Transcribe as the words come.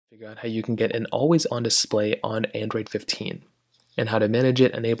Figure out how you can get an always on display on Android 15 and how to manage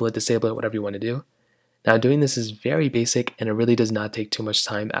it, enable it, disable it, whatever you want to do. Now, doing this is very basic and it really does not take too much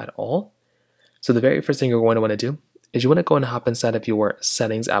time at all. So the very first thing you're going to want to do is you want to go and hop inside of your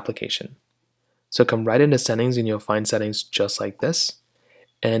settings application. So come right into settings and you'll find settings just like this.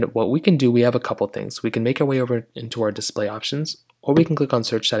 And what we can do, we have a couple things. We can make our way over into our display options, or we can click on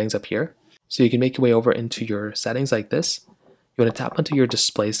search settings up here. So you can make your way over into your settings like this. You want to tap onto your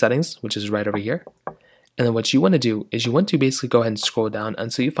display settings, which is right over here. And then what you want to do is you want to basically go ahead and scroll down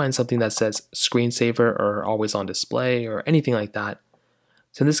until you find something that says screensaver or always on display or anything like that.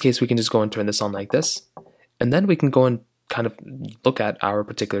 So in this case, we can just go and turn this on like this. And then we can go and kind of look at our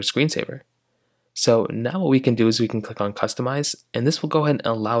particular screensaver. So now what we can do is we can click on customize, and this will go ahead and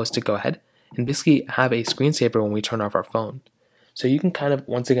allow us to go ahead and basically have a screensaver when we turn off our phone. So you can kind of,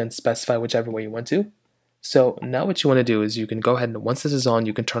 once again, specify whichever way you want to. So now what you want to do is you can go ahead and once this is on,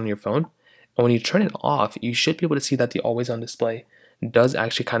 you can turn on your phone. And when you turn it off, you should be able to see that the always on display does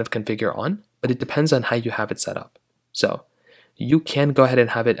actually kind of configure on, but it depends on how you have it set up. So you can go ahead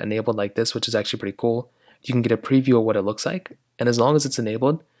and have it enabled like this, which is actually pretty cool. You can get a preview of what it looks like. And as long as it's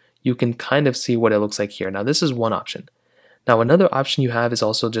enabled, you can kind of see what it looks like here. Now this is one option. Now another option you have is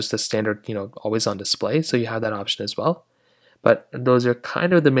also just the standard, always on display. So you have that option as well. But those are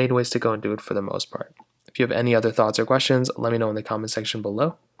kind of the main ways to go and do it for the most part. If you have any other thoughts or questions, let me know in the comment section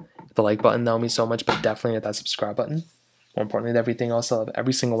below. Hit the like button, that would mean so much, but definitely hit that subscribe button. More importantly than everything else, I love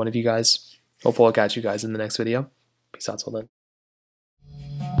every single one of you guys. Hopefully I'll catch you guys in the next video. Peace out till then.